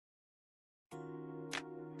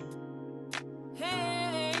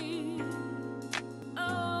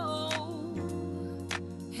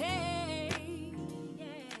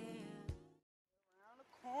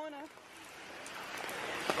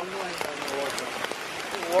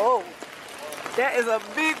That is a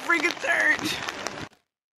big freaking church.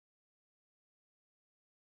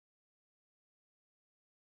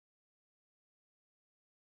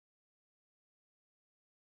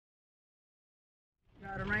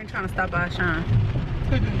 Y'all, the rain trying to stop our shine.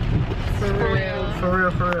 For real. For real,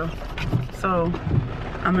 for real. So,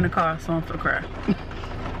 I'm in the car, so I'm for the cry.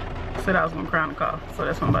 Said I was gonna cry in the car, so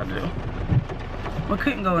that's what I'm about to do. We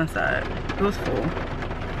couldn't go inside. It was full.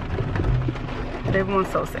 Everyone's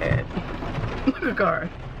so sad. Look at Gar.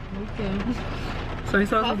 Okay. So he's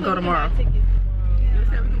supposed to go tomorrow. They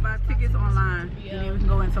said we can buy tickets online, and then we can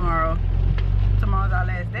go in tomorrow. Tomorrow's our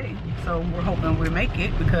last day, so we're hoping we make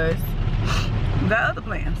it because we got other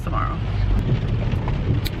plans tomorrow.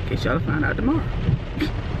 Guess y'all find out tomorrow.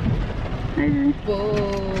 Hey.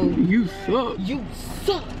 Whoa. You suck. You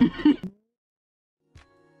suck.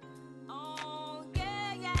 Oh,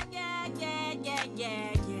 yeah, yeah, yeah, yeah, yeah,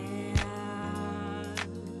 yeah, yeah.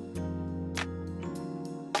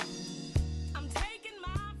 I'm taking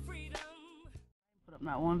my freedom. Put up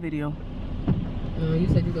not one video. You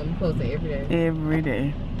said you're gonna be posting every day. Every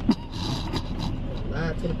day.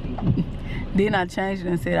 Lie to the people. Then I changed it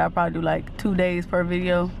and said I'd probably do like 2 days per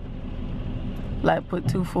video. Like put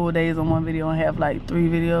 2 full days on one video and have like 3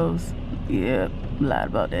 videos. Yeah, lied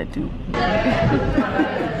about that too.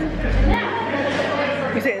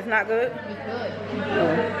 You said it's not good? It's good.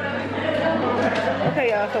 Oh. Okay,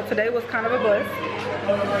 y'all, so today was kind of a bust.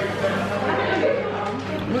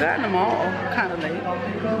 We got in the mall kind of late.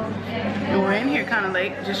 And we're in here kind of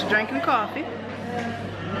late, just drinking coffee.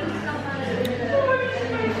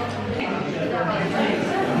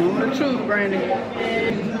 Moment of truth, Brandon.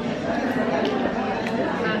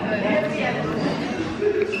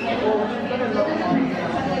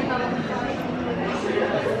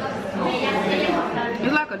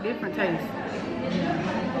 It's like a different taste.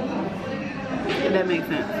 If that makes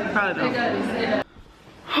sense. Probably don't.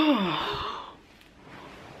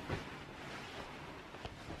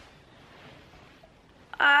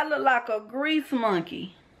 I look like a grease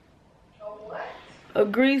monkey. A what? A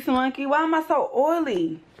grease monkey? Why am I so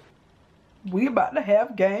oily? We about to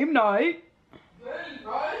have game night.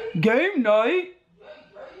 Game night.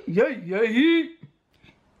 Yeah, yeah.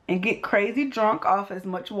 And get crazy drunk off as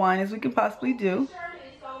much wine as we can possibly do.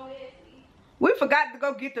 We forgot to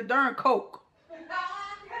go get the darn Coke.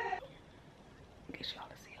 Guess y'all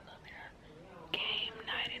to see a little bit of game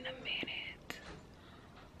night in a minute.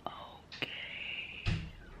 Okay.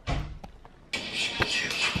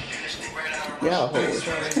 Y'all hoes.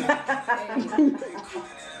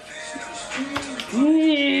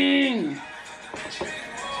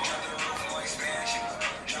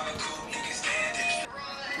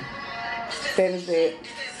 That is it.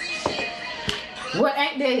 What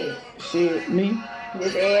ain't that? Shit, me.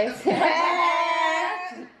 This ass.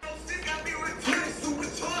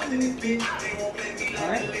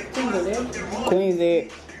 Alright, Queen's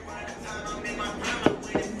it.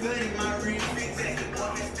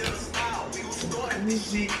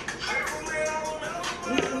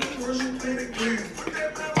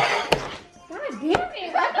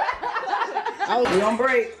 We on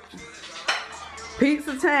break.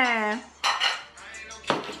 Pizza time.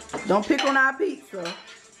 Don't pick on our pizza.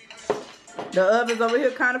 The oven's over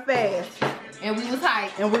here kind of fast. And we was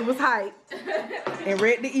hyped. And we was hyped. And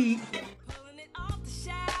ready to eat. Pulling it off the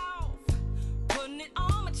shelf, putting it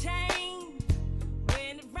on my chain,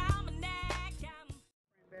 wearing it around my neck.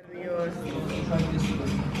 Better than yours.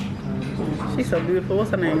 She's so beautiful.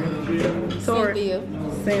 What's her name? Tori.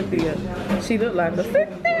 Cynthia. She looked like a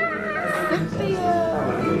Cynthia.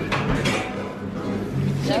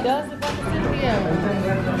 She does look like a Cynthia.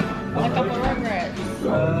 Like I'm a Rugrats.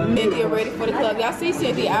 Cynthia ready for the club. Y'all see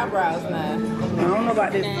Cynthia eyebrows now. I don't know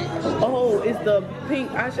about this. Oh, it's the pink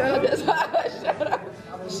eyeshadow. That's why I shut up.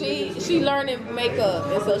 She learning makeup,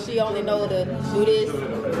 and so she only know to do this.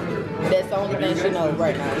 That's the only thing she knows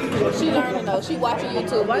right now. She learning though. She watching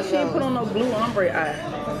YouTube. Why she ain't put on no blue ombre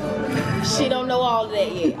eye? She don't know all of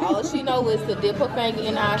that yet. All she know is to dip her finger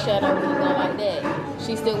in eyeshadow and go like that.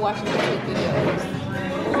 She's still watching YouTube videos.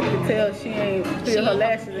 You can tell she ain't fill her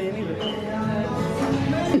lashes in either.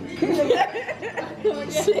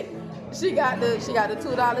 She got the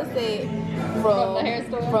 $2 set from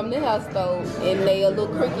the hair store, and they a little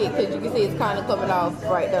crooked because you can see it's kind of coming off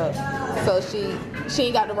right there. So she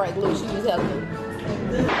ain't got the right glue. She used hair glue.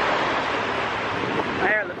 My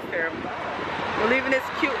hair looks terrible. We're leaving this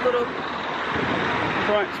cute little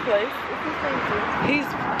brunch place. He's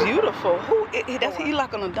beautiful. He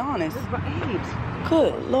like an Adonis.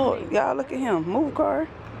 Good Lord. Y'all look at him. Move, car.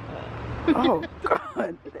 Oh,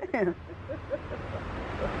 God damn.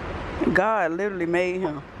 God literally made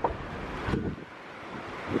him.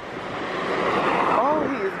 Oh,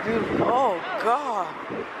 he is beautiful. Oh, God.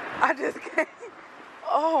 I just can't.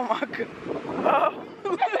 Oh, my God.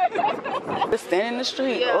 Oh. Just standing in the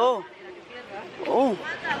street. Oh. Oh.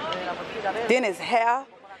 Then his hair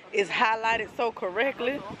is highlighted so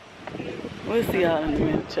correctly. We'll see y'all in a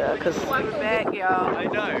minute, child, because we're back, y'all. I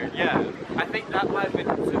know, yeah. I think that might have been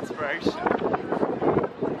his inspiration.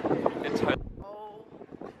 Oh,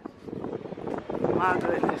 my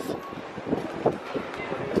goodness.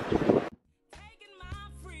 Taking my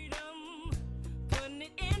freedom, putting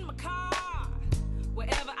it in my car.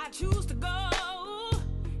 Wherever I choose to go,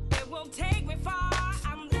 it won't take me far.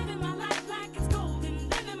 I'm living my life like it's golden.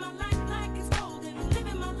 Living my life like it's golden.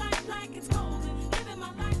 Living my life like it's golden. Living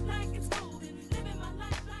my life like it's golden. Living my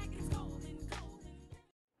life like it's golden.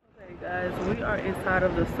 Okay, guys, we are inside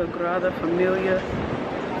of the Sagrada Familia.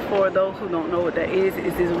 For those who don't know what that is,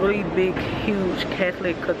 it's this really big, huge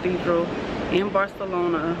Catholic cathedral in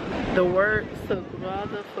Barcelona. The word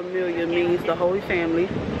Sagrada Familia means the Holy Family.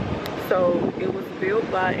 So it was built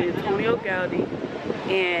by Antonio Gaudi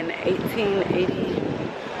in 1882,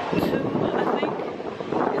 I think,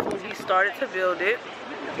 is when he started to build it.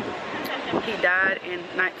 He died in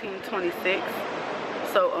 1926.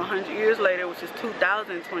 So 100 years later, which is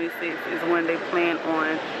 2026, is when they plan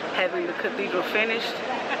on having the cathedral finished.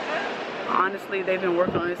 Honestly, they've been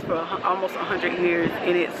working on this for almost 100 years,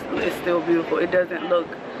 and it's still beautiful. It doesn't look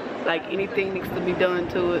like anything needs to be done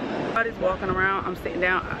to it. Everybody's walking around. I'm sitting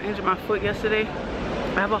down. I injured my foot yesterday.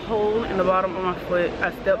 I have a hole in the bottom of my foot.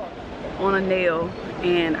 I stepped on a nail,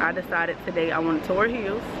 and I decided today I wanted to wear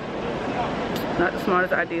heels. Not the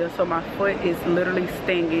smartest idea. So my foot is literally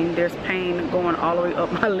stinging. There's pain going all the way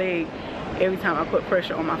up my leg every time I put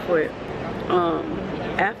pressure on my foot.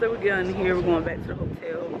 After we get in here, we're going back to the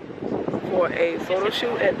hotel for a photo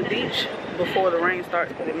shoot at the beach before the rain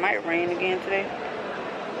starts, but it might rain again today.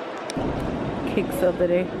 Kicks of the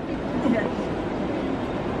day.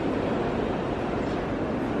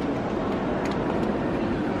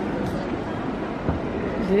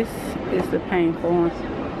 This is the painful one.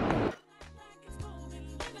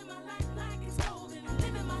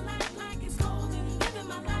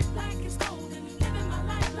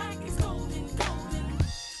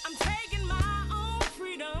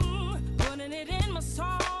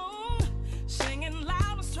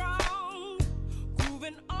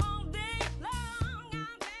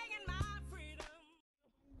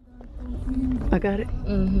 I got it.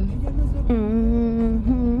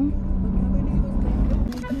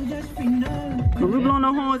 Are we blowing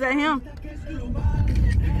no horns at him?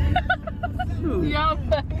 Y'all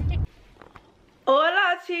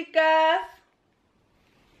Hola, chicas.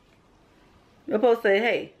 You're supposed to say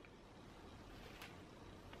hey.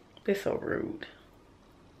 They're so rude.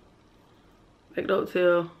 Back to the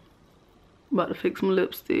hotel. About to fix my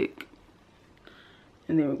lipstick.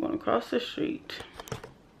 And then we're going to cross the street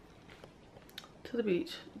to the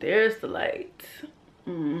beach. There's the light.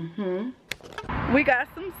 We got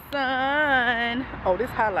some sun. Oh, this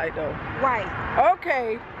highlight though. Right.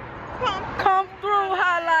 Okay. Come through,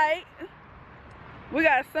 highlight. We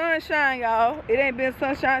got sunshine, y'all. It ain't been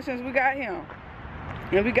sunshine since we got him.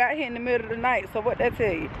 And we got here in the middle of the night. So what that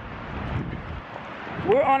tell you?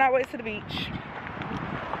 We're on our way to the beach.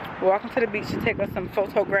 We're walking to the beach to take us some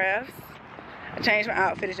photographs. I changed my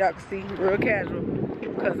outfit, as y'all can see, real casual,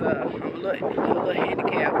 because I'm a little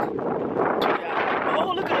handicapped.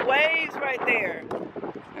 Oh, look at the waves right there.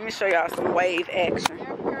 Let me show y'all some wave action.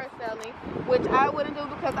 They're parasailing, which I wouldn't do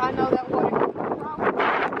because I know that water is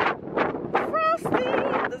Frosty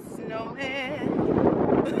the snowman.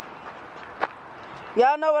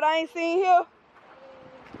 Y'all know what I ain't seen here?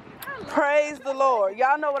 Praise the Lord.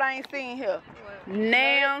 Y'all know what I ain't seen here?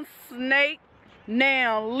 Now snake,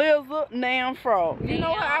 now lizard, now frog. You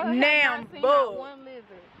know how I now seen bug. one lizard.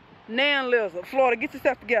 Now lizard. Florida, get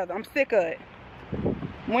yourself together. I'm sick of it.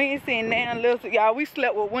 We ain't seen now lizard. Y'all, we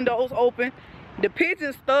slept with windows open. The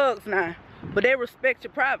pigeons thugs now, but they respect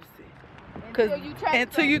your privacy.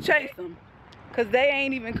 Until you chase them. Cause they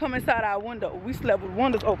ain't even come inside our window. We slept with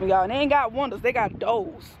windows open, y'all. And they ain't got windows, they got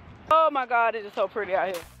doors. Oh my God, it is so pretty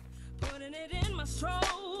out here. Putting it in my stroll.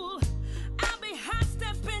 I'll be high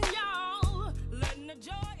stepping, y'all. Letting the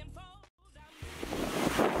joy unfold.